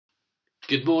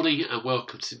Good morning and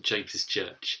welcome to St James's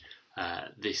Church.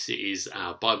 This is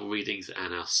our Bible readings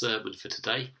and our sermon for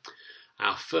today.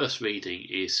 Our first reading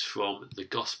is from the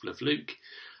Gospel of Luke,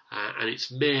 and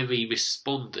it's Mary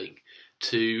responding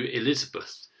to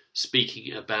Elizabeth,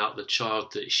 speaking about the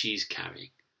child that she's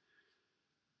carrying.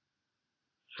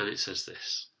 And it says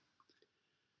this: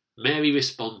 Mary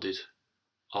responded,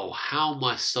 "Oh, how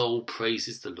my soul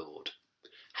praises the Lord!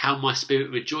 How my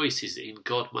spirit rejoices in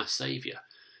God my Saviour!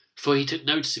 For he took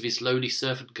notice of his lowly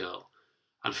servant girl,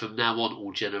 and from now on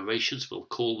all generations will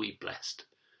call me blessed.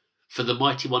 For the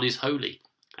Mighty One is holy,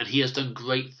 and he has done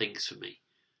great things for me.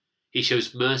 He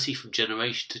shows mercy from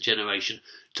generation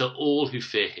to all who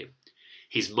fear him.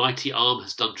 His mighty arm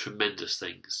has done tremendous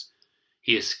things.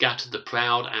 He has scattered the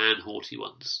proud and haughty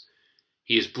ones.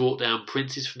 He has brought down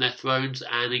princes from their thrones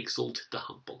and exalted the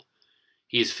humble.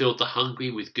 He has filled the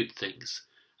hungry with good things,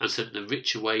 and sent the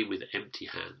rich away with empty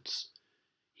hands.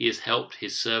 He has helped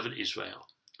his servant Israel,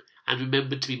 and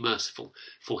remembered to be merciful,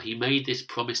 for he made this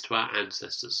promise to our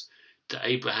ancestors, to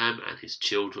Abraham and his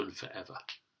children forever."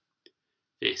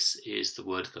 This is the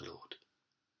word of the Lord.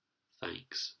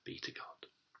 Thanks be to God.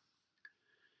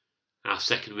 Our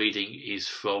second reading is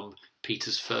from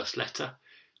Peter's first letter,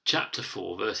 chapter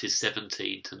 4, verses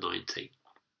 17 to 19.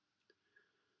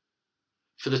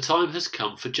 "For the time has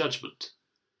come for judgment,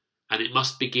 and it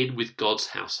must begin with God's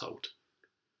household.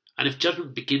 And if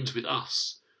judgment begins with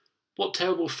us, what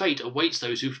terrible fate awaits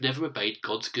those who've never obeyed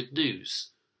God's good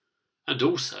news? And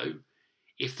also,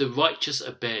 if the righteous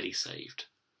are barely saved,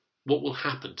 what will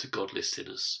happen to godless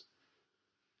sinners?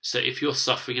 So if you're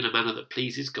suffering in a manner that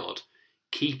pleases God,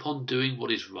 keep on doing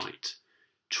what is right.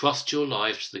 Trust your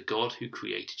lives to the God who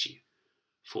created you,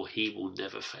 for he will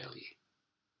never fail you."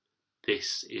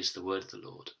 This is the word of the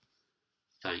Lord.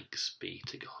 Thanks be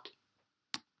to God.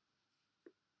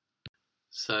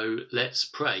 So let's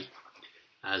pray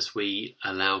as we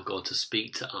allow God to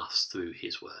speak to us through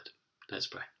his word. Let's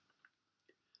pray.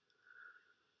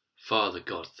 Father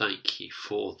God, thank you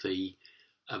for the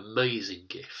amazing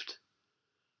gift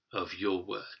of your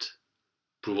word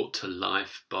brought to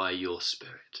life by your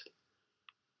Spirit.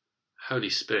 Holy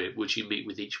Spirit, would you meet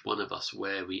with each one of us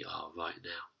where we are right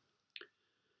now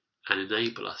and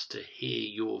enable us to hear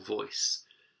your voice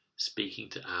speaking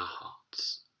to our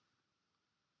hearts.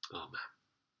 Amen.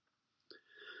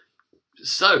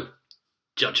 So,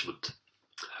 judgment.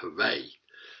 Hooray.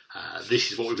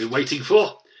 This is what we've been waiting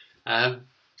for.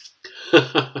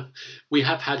 We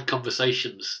have had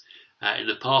conversations in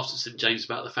the past at St James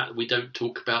about the fact that we don't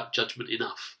talk about judgment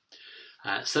enough.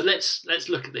 So let's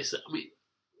look at this. I mean,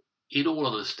 in all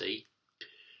honesty,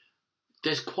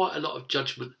 there's quite a lot of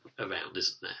judgment around,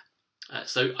 isn't there?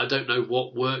 So I don't know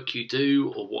what work you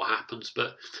do or what happens,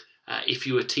 but if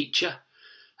you're a teacher,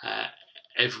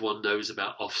 everyone knows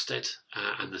about Ofsted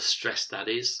and the stress that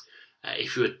is.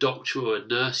 If you're a doctor or a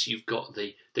nurse, you've got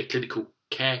the Clinical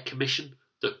Care Commission,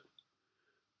 the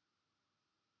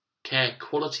Care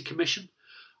Quality Commission.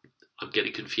 I'm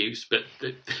getting confused, but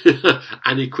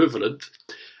an equivalent.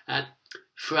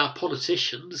 For our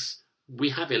politicians,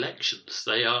 we have elections.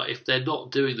 If they're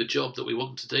not doing the job that we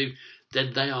want to do,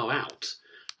 then they are out.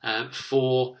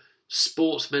 For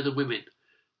sportsmen and women,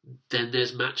 then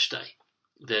there's match day.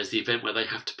 There's the event where they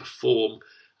have to perform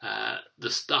the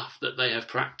stuff that they have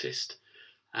practiced.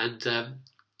 And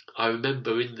I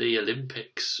remember in the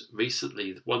Olympics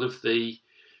recently, one of the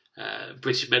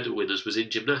British medal winners was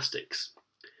in gymnastics.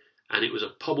 And it was a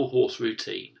pommel horse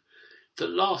routine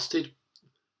that lasted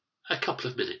a couple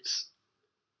of minutes.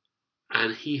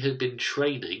 And he had been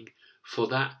training for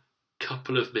that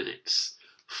couple of minutes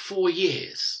for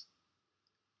years.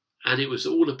 And it was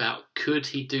all about, could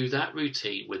he do that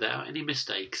routine without any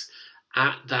mistakes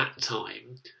at that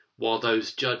time while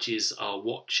those judges are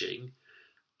watching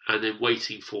and then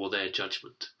waiting for their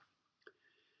judgment.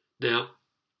 Now,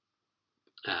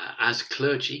 as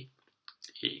clergy,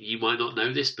 you might not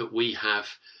know this, but we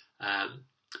have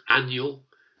annual,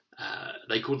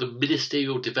 they call them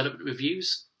ministerial development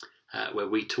reviews, where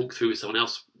we talk through with someone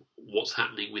else what's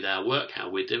happening with our work, how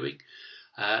we're doing.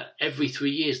 Every 3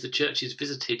 years, the church is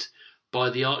visited by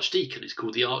the Archdeacon. It's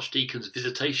called the Archdeacon's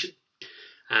Visitation.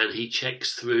 And he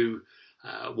checks through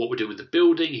what we're doing with the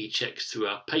building. He checks through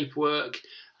our paperwork.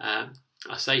 I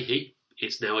say he,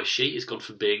 it's now a she. It's gone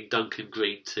from being Duncan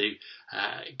Green to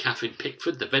Catherine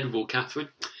Pickford, the Venerable Catherine.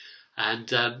 And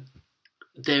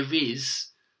there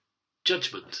is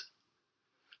judgment.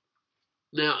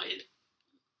 Now,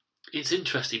 it's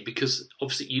interesting because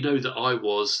obviously you know that I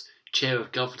was chair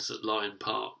of governors at Lion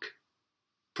Park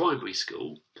Primary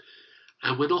School,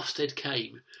 and when Ofsted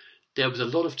came, there was a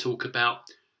lot of talk about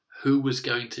who was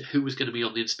going to be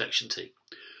on the inspection team,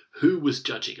 who was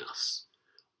judging us,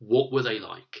 what were they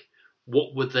like,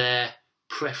 what were their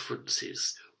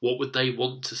preferences, what would they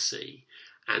want to see,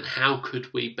 and how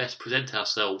could we best present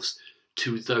ourselves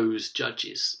to those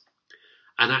judges.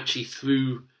 And actually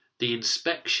through the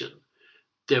inspection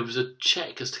there was a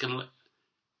check as to kind of like,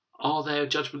 are their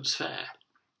judgments fair?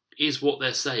 Is what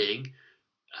they're saying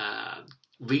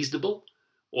reasonable?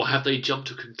 Or have they jumped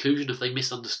to a conclusion? If they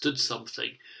misunderstood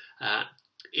something,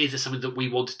 is there something that we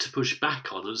wanted to push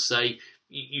back on and say,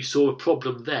 you saw a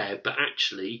problem there, but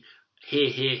actually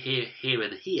here,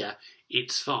 and here,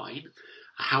 it's fine.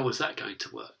 How was that going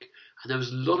to work? And there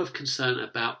was a lot of concern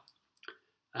about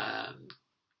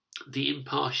the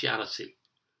impartiality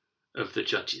of the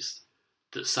judges,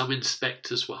 that some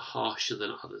inspectors were harsher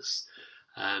than others.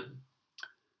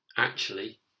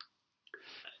 Actually,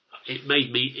 it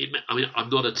made me, I'm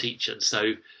not a teacher, and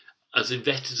so as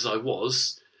invested as I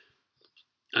was,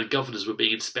 and governors were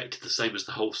being inspected the same as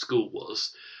the whole school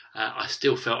was, I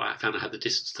still found I had the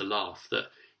distance to laugh that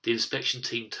the inspection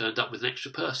team turned up with an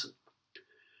extra person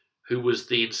who was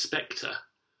the inspector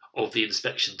of the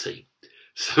inspection team.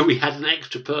 So we had an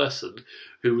extra person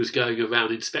who was going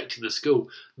around inspecting the school,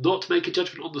 not to make a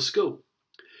judgment on the school,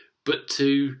 but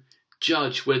to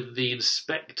judge whether the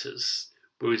inspectors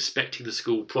were inspecting the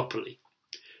school properly.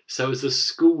 So as the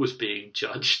school was being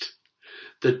judged,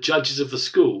 the judges of the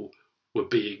school were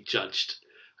being judged.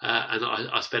 And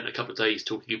I spent a couple of days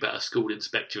talking about a school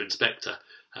inspector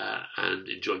and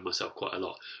enjoying myself quite a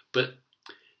lot. But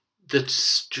the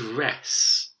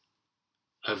stress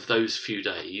of those few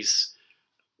days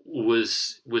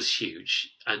was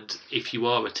huge. And if you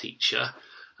are a teacher,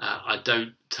 I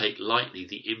don't take lightly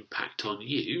the impact on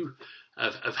you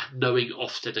of knowing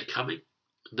Ofsted are coming,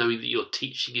 knowing that your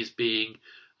teaching is being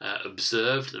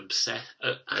observed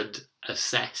and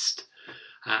assessed,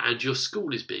 and your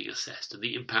school is being assessed, and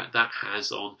the impact that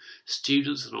has on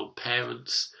students and on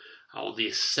parents, on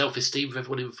the self-esteem of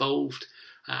everyone involved,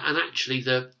 and actually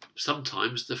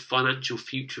sometimes the financial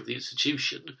future of the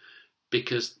institution,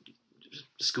 because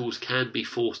schools can be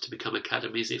forced to become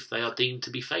academies if they are deemed to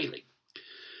be failing.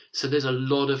 So there's a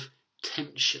lot of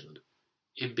tension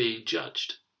in being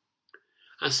judged.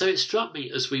 And so it struck me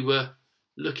as we were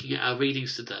looking at our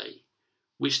readings today,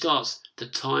 which starts, the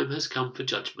time has come for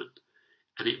judgment,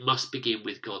 and it must begin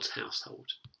with God's household.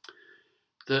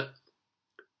 That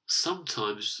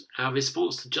sometimes our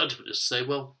response to judgment is to say,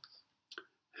 well,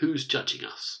 who's judging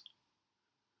us?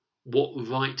 What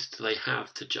right do they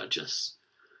have to judge us?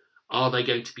 Are they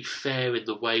going to be fair in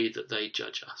the way that they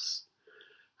judge us?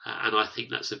 And I think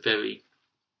that's a very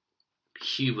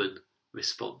human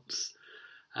response.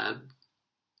 I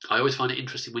always find it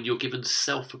interesting when you're given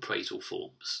self-appraisal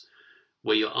forms,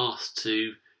 where you're asked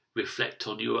to reflect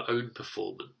on your own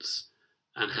performance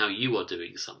and how you are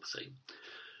doing something.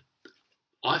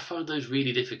 I find those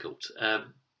really difficult.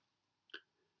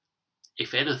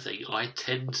 If anything, I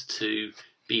tend to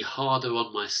be harder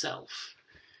on myself,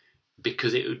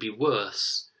 because it would be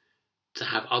worse to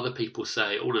have other people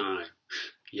say, oh, no,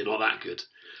 you're not that good,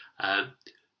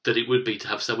 than it would be to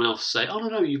have someone else say, oh,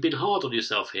 no, you've been hard on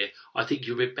yourself here. I think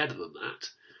you're a bit better than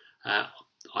that.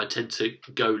 I tend to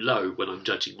go low when I'm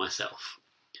judging myself.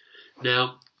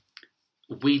 Now,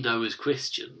 we know as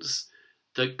Christians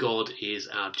that God is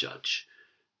our judge.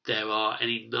 There are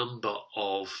any number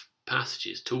of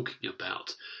passages talking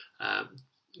about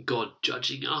God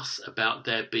judging us, about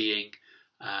there being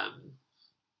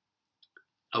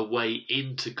a way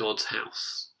into God's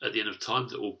house at the end of time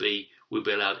that we'll be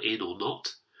allowed in or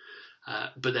not.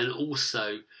 But then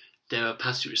also there are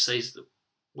passages which says that,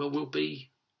 well,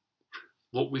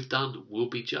 what we've done will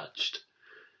be judged.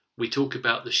 We talk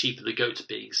about the sheep and the goats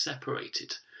being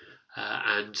separated,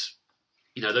 and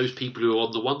those people who are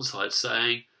on the one side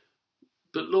saying,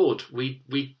 "But Lord,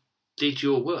 we did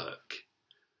your work,"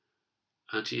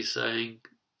 and He's saying,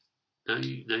 "No,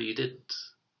 you didn't."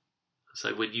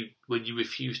 So when you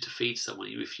refuse to feed someone,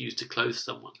 you refuse to clothe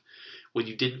someone, when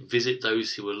you didn't visit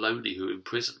those who were lonely, who were in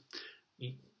prison,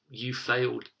 you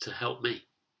failed to help me.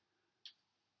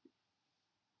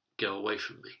 Go away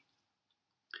from me.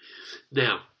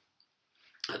 Now,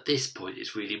 at this point,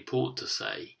 it's really important to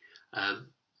say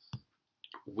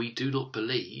we do not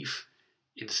believe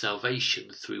in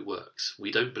salvation through works.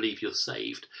 We don't believe you're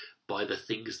saved by the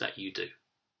things that you do.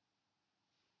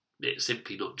 It's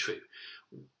simply not true.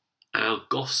 Our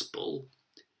gospel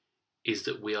is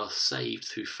that we are saved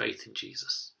through faith in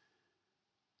Jesus.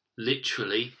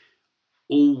 Literally,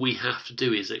 all we have to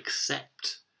do is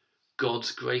accept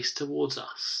God's grace towards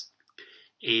us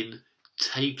in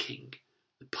taking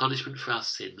the punishment for our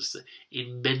sins,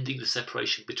 in mending the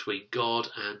separation between God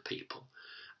and people,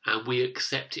 and we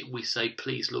accept it and we say,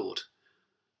 please, Lord,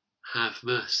 have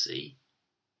mercy,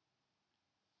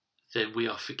 then we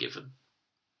are forgiven.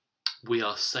 We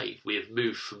are saved. We have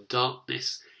moved from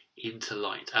darkness into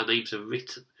light. Our names are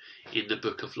written in the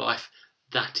book of life.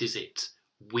 That is it.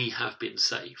 We have been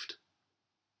saved.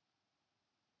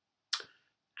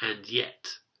 And yet,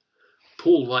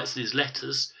 Paul writes in his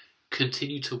letters,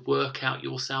 continue to work out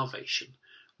your salvation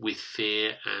with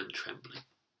fear and trembling.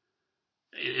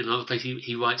 In another place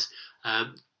he writes,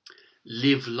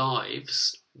 live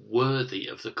lives worthy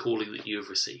of the calling that you have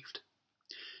received.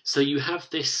 So you have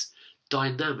this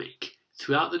dynamic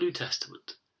throughout the New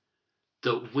Testament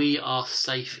that we are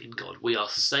safe in God. We are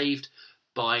saved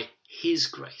by his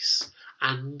grace,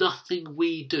 and nothing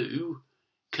we do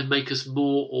can make us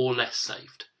more or less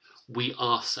saved. We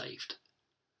are saved.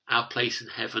 Our place in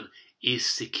heaven is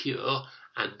secure,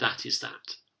 and that is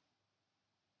that.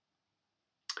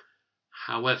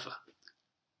 However,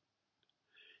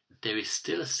 there is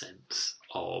still a sense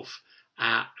of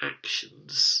our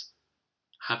actions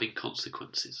having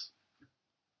consequences.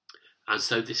 And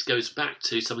so this goes back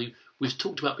to something we've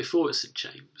talked about before at St.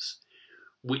 James,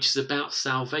 which is about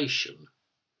salvation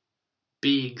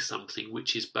being something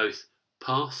which is both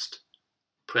past,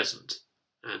 present,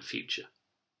 and future.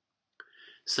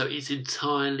 So it's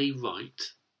entirely right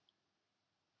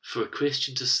for a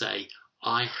Christian to say,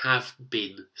 I have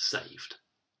been saved.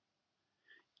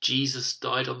 Jesus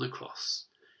died on the cross,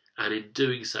 and in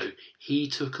doing so, he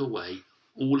took away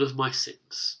all of my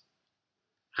sins,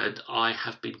 and I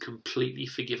have been completely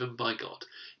forgiven by God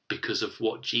because of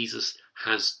what Jesus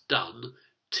has done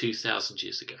 2,000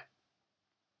 years ago.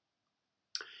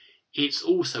 It's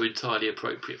also entirely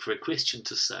appropriate for a Christian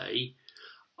to say,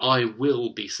 I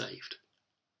will be saved.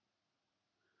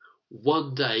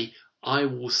 One day I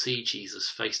will see Jesus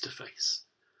face to face.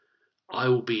 I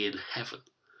will be in heaven.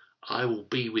 I will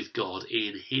be with God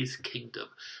in his kingdom,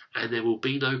 and there will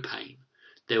be no pain.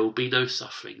 There will be no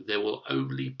suffering. There will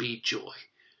only be joy.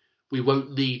 We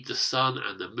won't need the sun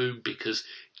and the moon because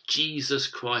Jesus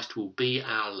Christ will be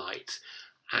our light,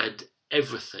 and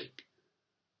everything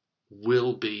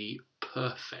will be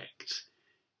perfect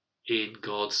in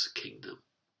God's kingdom.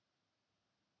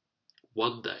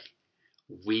 One day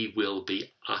we will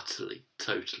be utterly,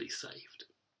 totally saved.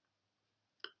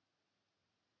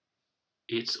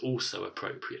 It's also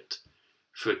appropriate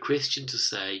for a Christian to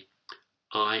say,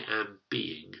 I am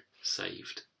being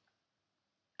saved.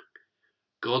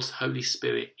 God's Holy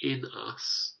Spirit in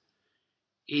us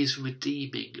is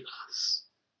redeeming us,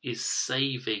 is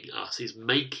saving us, is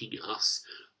making us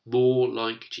more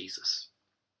like Jesus.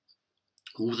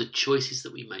 All the choices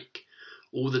that we make,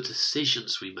 all the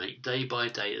decisions we make day by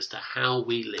day as to how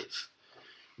we live,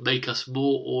 make us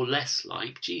more or less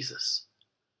like Jesus.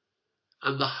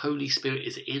 And the Holy Spirit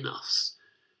is in us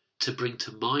to bring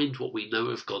to mind what we know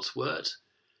of God's word,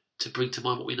 to bring to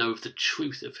mind what we know of the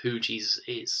truth of who Jesus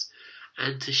is,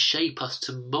 and to shape us,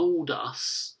 to mould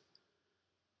us,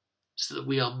 so that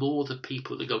we are more the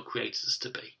people that God created us to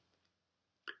be.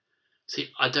 See,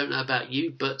 I don't know about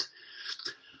you, but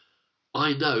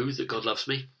I know that God loves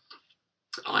me.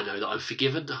 I know that I'm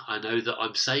forgiven. I know that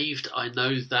I'm saved. I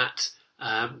know that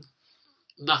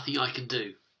nothing I can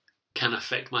do can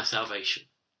affect my salvation.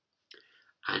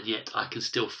 And yet I can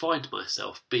still find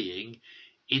myself being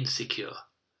insecure,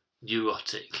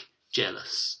 neurotic,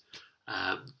 jealous,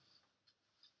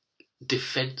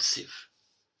 defensive,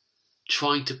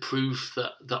 trying to prove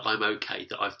that I'm okay,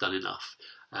 that I've done enough,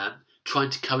 trying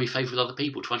to curry favour with other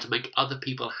people, trying to make other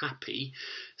people happy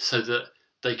so that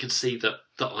they can see that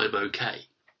I'm okay.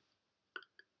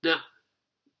 Now,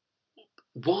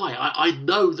 why? I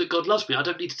know that God loves me. I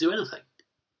don't need to do anything.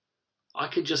 I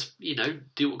can just,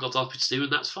 do what God's asked me to do,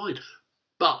 and that's fine.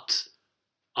 But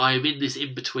I am in this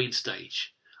in-between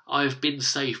stage. I have been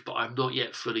saved, but I'm not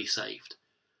yet fully saved.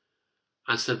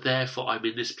 And so therefore I'm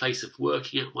in this place of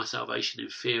working out my salvation in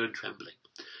fear and trembling,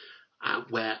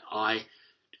 where I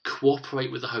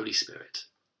cooperate with the Holy Spirit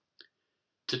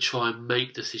to try and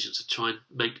make decisions, to try and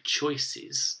make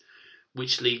choices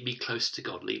which lead me close to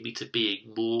God, lead me to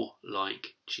being more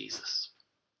like Jesus.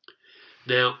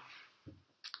 Now,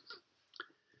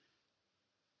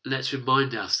 let's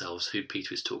remind ourselves who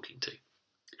Peter is talking to.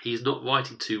 He's not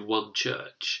writing to one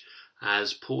church,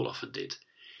 as Paul often did.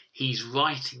 He's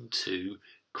writing to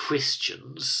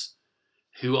Christians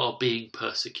who are being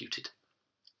persecuted.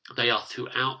 They are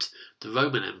throughout the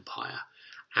Roman Empire,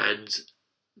 and,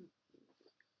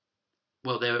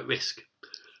 well, they're at risk.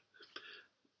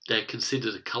 They're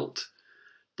considered a cult.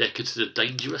 They're considered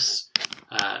dangerous.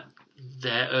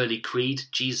 their early creed,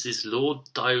 Jesus is Lord,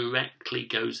 directly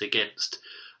goes against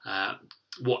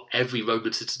what every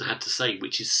Roman citizen had to say,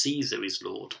 which is Caesar is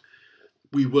Lord.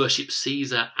 We worship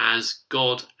Caesar as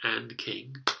God and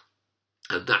King.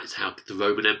 And that is how the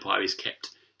Roman Empire is kept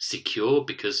secure,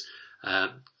 because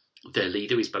their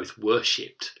leader is both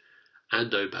worshipped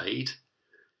and obeyed.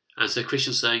 And so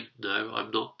Christians saying, no,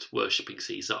 I'm not worshipping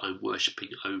Caesar, I'm worshipping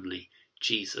only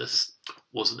Jesus,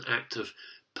 was an act of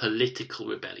political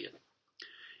rebellion.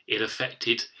 It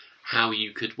affected how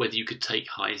you could, whether you could take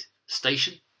high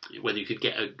station, whether you could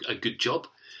get a good job.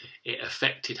 It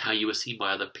affected how you were seen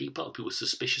by other people. People were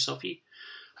suspicious of you.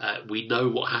 We know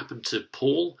what happened to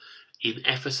Paul in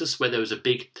Ephesus, where there was a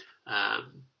big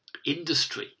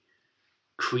industry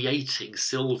creating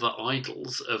silver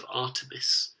idols of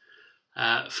Artemis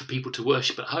for people to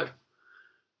worship at home.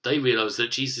 They realised that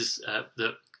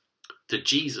the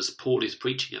Jesus Paul is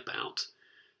preaching about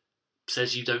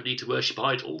says you don't need to worship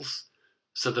idols.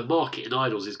 So the market in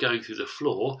idols is going through the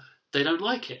floor. They don't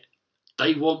like it.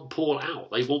 They want Paul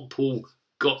out. They want Paul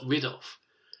got rid of.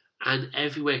 And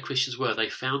everywhere Christians were, they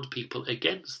found people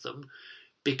against them,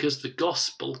 because the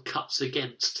gospel cuts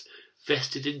against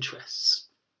vested interests.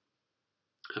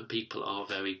 And people are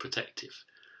very protective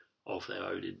of their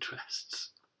own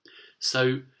interests.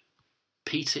 So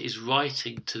Peter is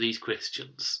writing to these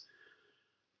Christians,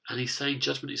 and he's saying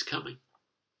judgment is coming.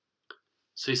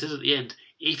 So he says at the end,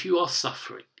 if you are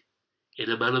suffering in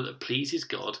a manner that pleases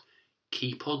God,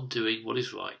 keep on doing what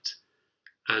is right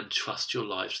and trust your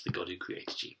lives to the God who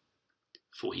created you,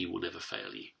 for he will never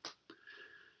fail you.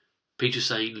 Peter's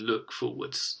saying, look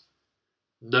forwards.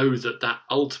 Know that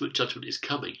ultimate judgment is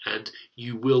coming, and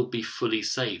you will be fully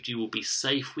saved. You will be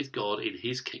safe with God in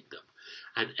his kingdom,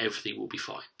 and everything will be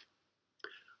fine.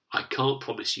 I can't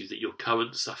promise you that your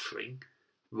current suffering,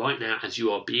 right now as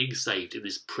you are being saved in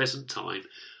this present time,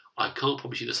 I can't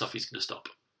promise you the suffering is going to stop.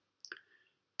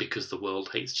 Because the world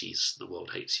hates Jesus and the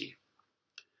world hates you.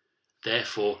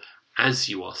 Therefore, as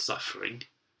you are suffering,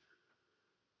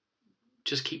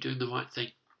 just keep doing the right thing.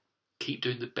 Keep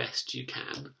doing the best you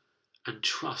can, and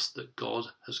trust that God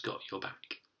has got your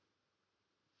back.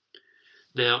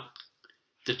 Now,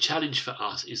 the challenge for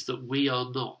us is that we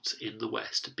are not in the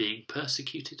West being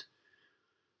persecuted.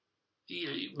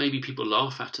 Maybe people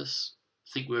laugh at us,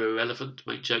 think we're irrelevant,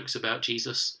 make jokes about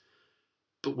Jesus,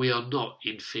 but we are not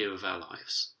in fear of our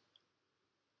lives.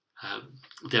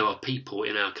 There are people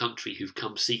in our country who've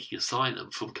come seeking asylum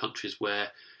from countries where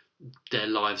their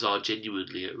lives are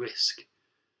genuinely at risk.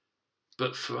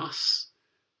 But for us,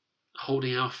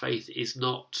 holding our faith is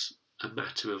not a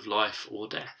matter of life or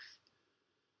death.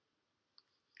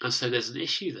 And so there's an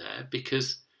issue there,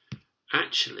 because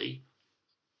actually,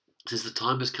 says the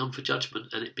time has come for judgment,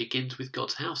 and it begins with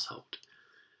God's household.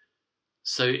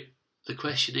 So the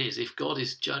question is, if God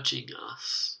is judging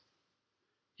us,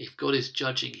 if God is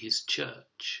judging his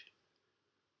church,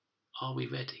 are we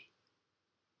ready?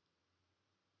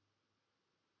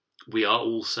 We are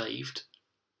all saved.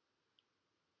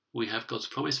 We have God's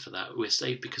promise for that. We're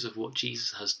saved because of what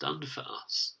Jesus has done for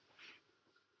us.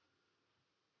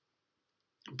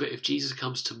 But if Jesus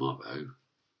comes tomorrow,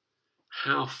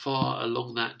 how far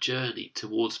along that journey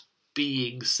towards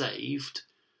being saved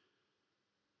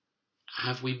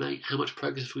have we made? How much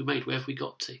progress have we made? Where have we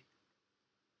got to?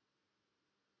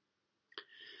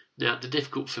 Now, the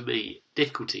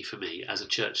difficulty for me as a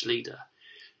church leader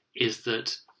is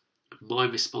that my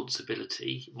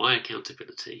responsibility, my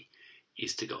accountability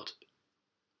is to God.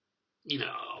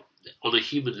 On a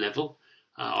human level,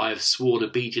 I have sworn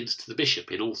obedience to the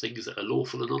bishop in all things that are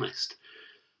lawful and honest.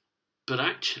 But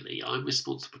actually, I'm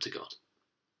responsible to God.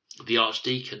 The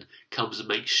archdeacon comes and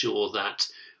makes sure that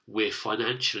we're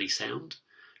financially sound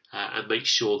and makes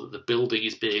sure that the building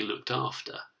is being looked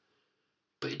after.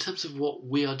 But in terms of what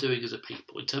we are doing as a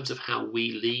people, in terms of how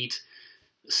we lead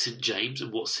St. James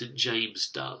and what St. James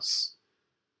does,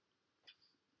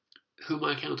 who am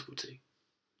I accountable to?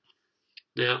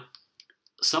 Now,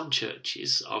 some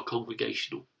churches are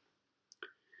congregational,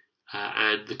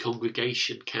 and the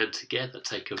congregation can together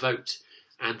take a vote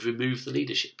and remove the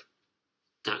leadership.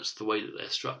 That's the way that they're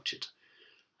structured.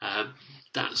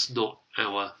 That's not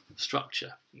our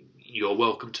structure. You're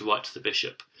welcome to write to the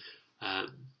bishop. At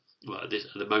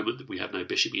the moment that we have no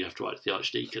bishop, you have to write to the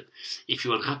archdeacon if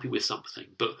you're unhappy with something.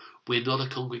 But we're not a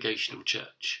congregational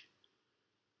church.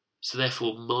 So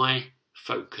therefore, my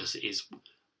focus is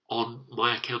on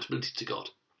my accountability to God.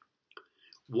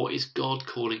 What is God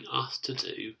calling us to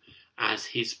do as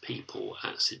his people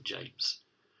at St. James?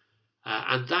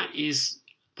 And that is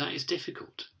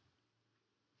difficult.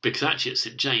 Because actually at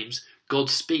St. James, God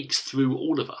speaks through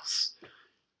all of us.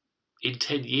 in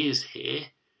 10 years here,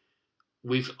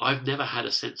 I've never had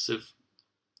a sense of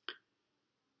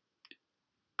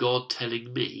God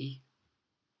telling me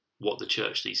what the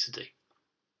church needs to do.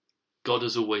 God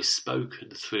has always spoken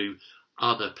through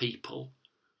other people,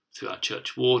 through our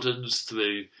church wardens,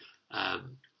 through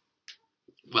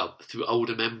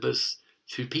older members,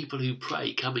 through people who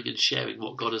pray, coming and sharing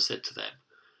what God has said to them.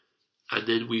 And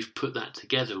then we've put that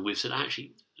together and we've said,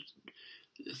 actually,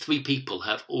 3 people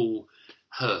have all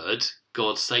heard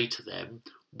God say to them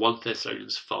 1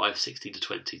 Thessalonians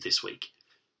 5:16-20 this week.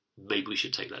 Maybe we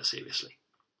should take that seriously.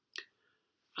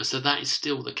 And so that is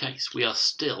still the case. We are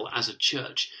still, as a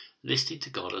church, listening to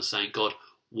God and saying, God,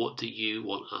 what do you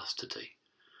want us to do?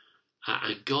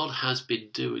 And God has been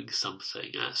doing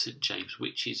something at St. James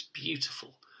which is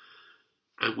beautiful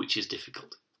and which is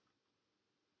difficult.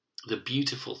 The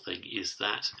beautiful thing is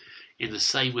that in the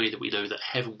same way that we know that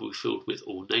heaven will be filled with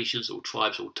all nations, all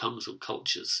tribes, all tongues, all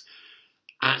cultures,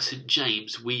 at St.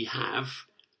 James we have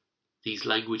these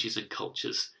languages and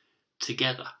cultures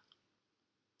together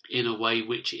in a way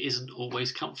which isn't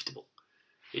always comfortable.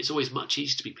 It's always much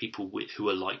easier to be people who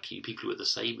are like you, people who are the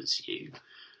same as you.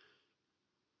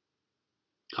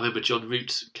 I remember John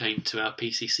Root came to our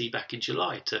PCC back in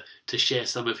July to share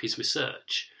some of his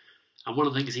research. And one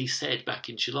of the things he said back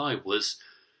in July was,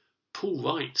 Paul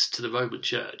writes to the Roman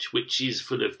Church, which is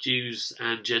full of Jews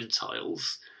and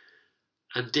Gentiles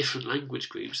and different language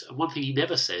groups. And one thing he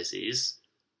never says is,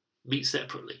 meet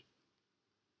separately.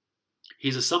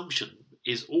 His assumption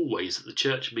is always that the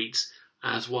church meets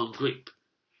as one group.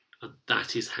 And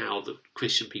that is how the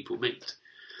Christian people meet.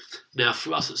 Now,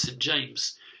 for us at St.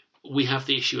 James, we have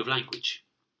the issue of language.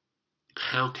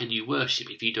 How can you worship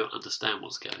if you don't understand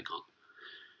what's going on?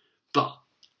 But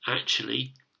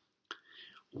actually,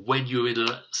 when you're in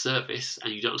a service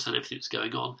and you don't understand everything that's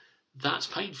going on, that's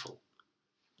painful.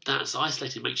 That's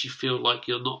isolating, makes you feel like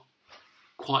you're not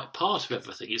quite part of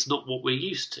everything. It's not what we're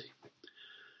used to.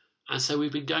 And so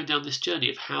we've been going down this journey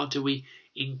of how do we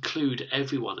include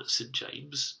everyone at St.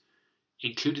 James,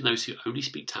 including those who only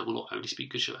speak Tamil or only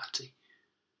speak Gujarati.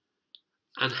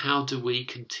 And how do we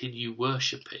continue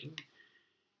worshipping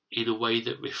in a way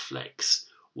that reflects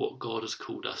what God has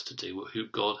called us to do, who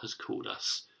God has called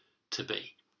us to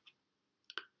be.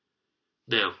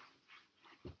 Now,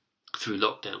 through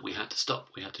lockdown, we had to stop,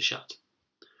 we had to shut.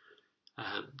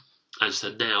 And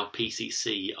so now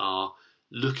PCC are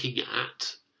looking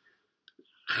at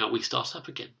how we start up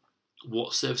again,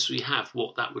 what service we have,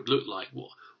 what that would look like,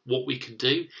 what we can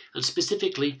do, and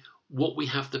specifically what we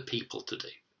have the people to do,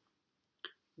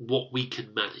 what we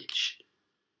can manage.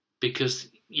 Because,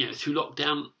 through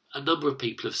lockdown, a number of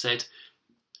people have said,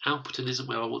 Alperton isn't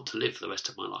where I want to live for the rest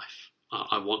of my life.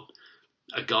 I want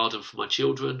a garden for my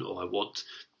children, or I want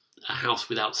a house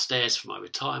without stairs for my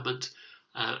retirement.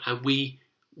 And we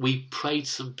prayed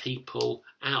some people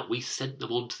out. We sent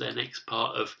them on to their next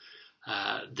part of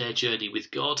their journey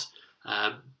with God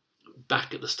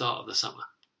back at the start of the summer.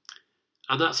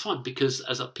 And that's fine, because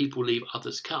as people leave,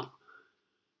 others come.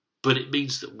 But it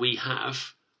means that we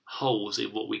have holes in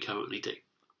what we currently do.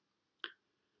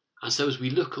 And so as we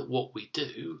look at what we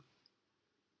do,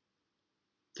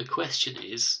 the question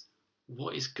is,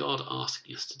 what is God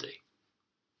asking us to do?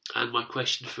 And my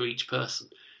question for each person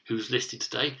who's listening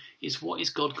today is, what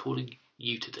is God calling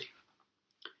you to do?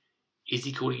 Is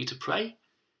he calling you to pray?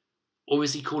 Or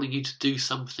is he calling you to do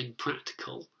something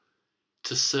practical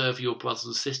to serve your brothers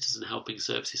and sisters and helping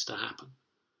services to happen?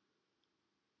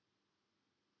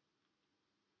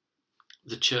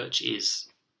 The church is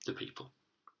the people.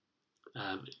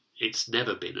 It's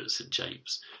never been at St.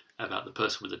 James about the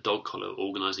person with a dog collar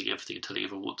organising everything and telling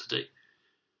everyone what to do.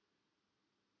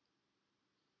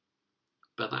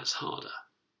 But that's harder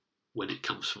when it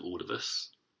comes from all of us.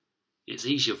 It's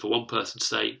easier for one person to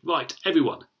say, right,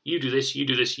 everyone, you do this, you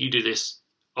do this, you do this,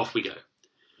 off we go.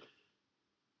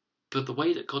 But the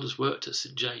way that God has worked at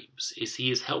St. James is he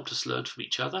has helped us learn from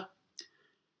each other,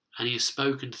 and he has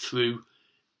spoken through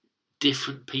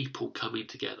different people coming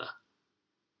together.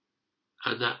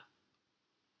 And that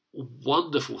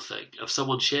wonderful thing of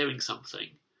someone sharing something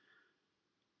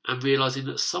and realising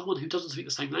that someone who doesn't speak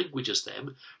the same language as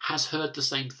them has heard the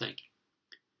same thing.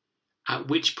 At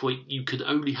which point you can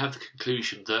only have the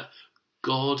conclusion that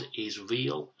God is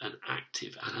real and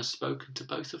active and has spoken to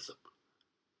both of them.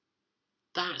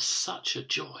 That's such a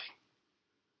joy.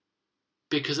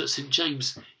 Because at St.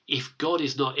 James, if God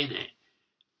is not in it,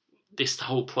 this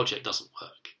whole project doesn't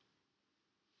work.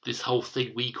 This whole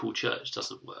thing we call church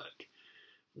doesn't work.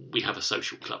 We have a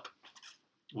social club.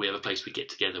 We have a place we get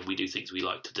together and we do things we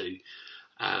like to do.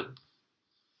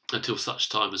 Until such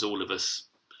time as all of us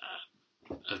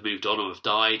have moved on or have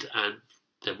died, and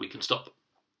then we can stop.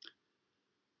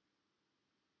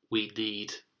 We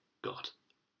need God.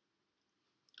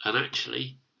 And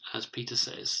actually, as Peter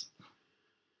says,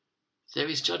 there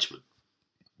is judgment.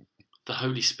 The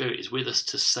Holy Spirit is with us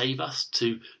to save us,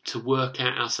 to work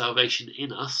out our salvation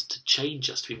in us, to change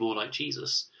us to be more like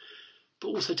Jesus, but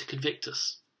also to convict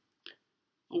us,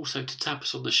 also to tap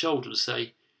us on the shoulder and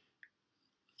say,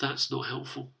 that's not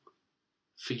helpful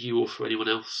for you or for anyone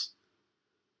else,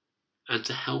 and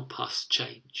to help us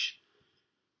change,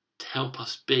 to help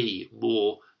us be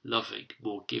more loving,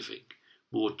 more giving,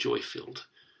 more joy-filled,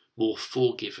 more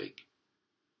forgiving.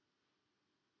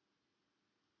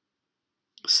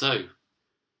 So,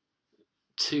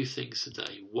 two things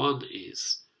today. One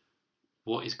is,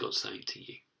 what is God saying to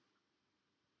you?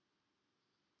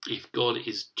 If God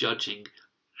is judging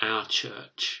our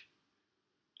church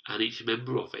and each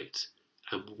member of it,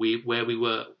 and where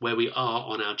we are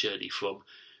on our journey from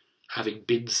having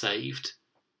been saved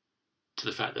to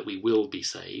the fact that we will be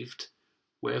saved,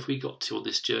 where have we got to on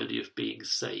this journey of being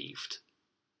saved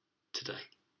today?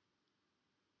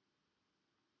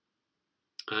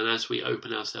 And as we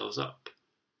open ourselves up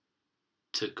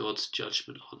to God's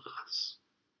judgment on us,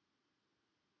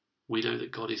 we know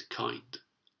that God is kind,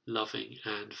 loving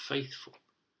and faithful,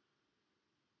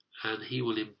 and he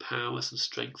will empower us and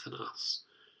strengthen us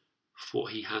for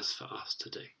what he has for us to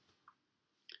do.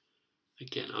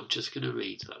 Again, I'm just going to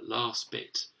read that last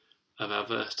bit of our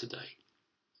verse today.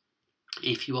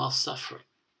 If you are suffering,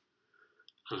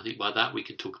 and I think by that we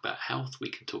can talk about health, we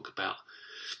can talk about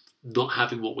not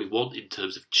having what we want in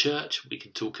terms of church, we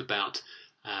can talk about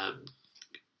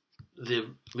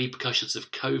the repercussions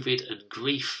of COVID and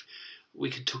grief, we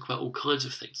can talk about all kinds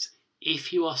of things.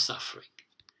 If you are suffering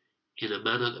in a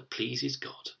manner that pleases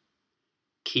God,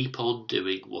 keep on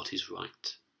doing what is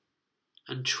right,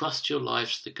 and trust your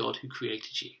lives to the God who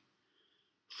created you,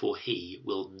 for he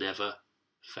will never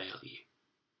fail you.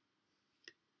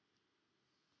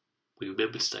 We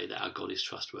remember today that our God is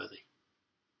trustworthy.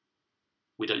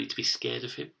 We don't need to be scared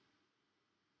of him.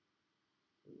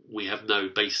 We have no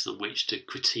basis on which to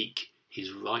critique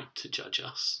his right to judge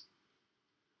us.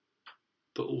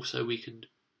 But also we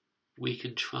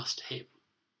can trust him,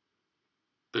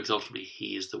 because ultimately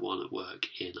he is the one at work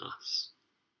in us.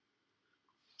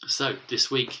 So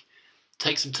this week,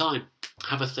 take some time,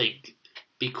 have a think,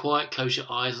 be quiet, close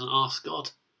your eyes and ask God,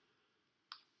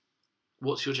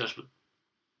 what's your judgment?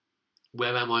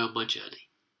 Where am I on my journey?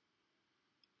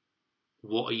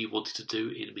 What are you wanting to do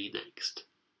in me next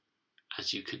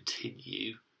as you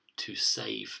continue to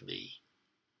save me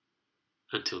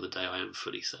until the day I am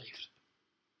fully saved?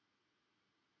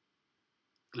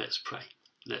 Let's pray.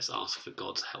 Let's ask for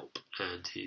God's help and his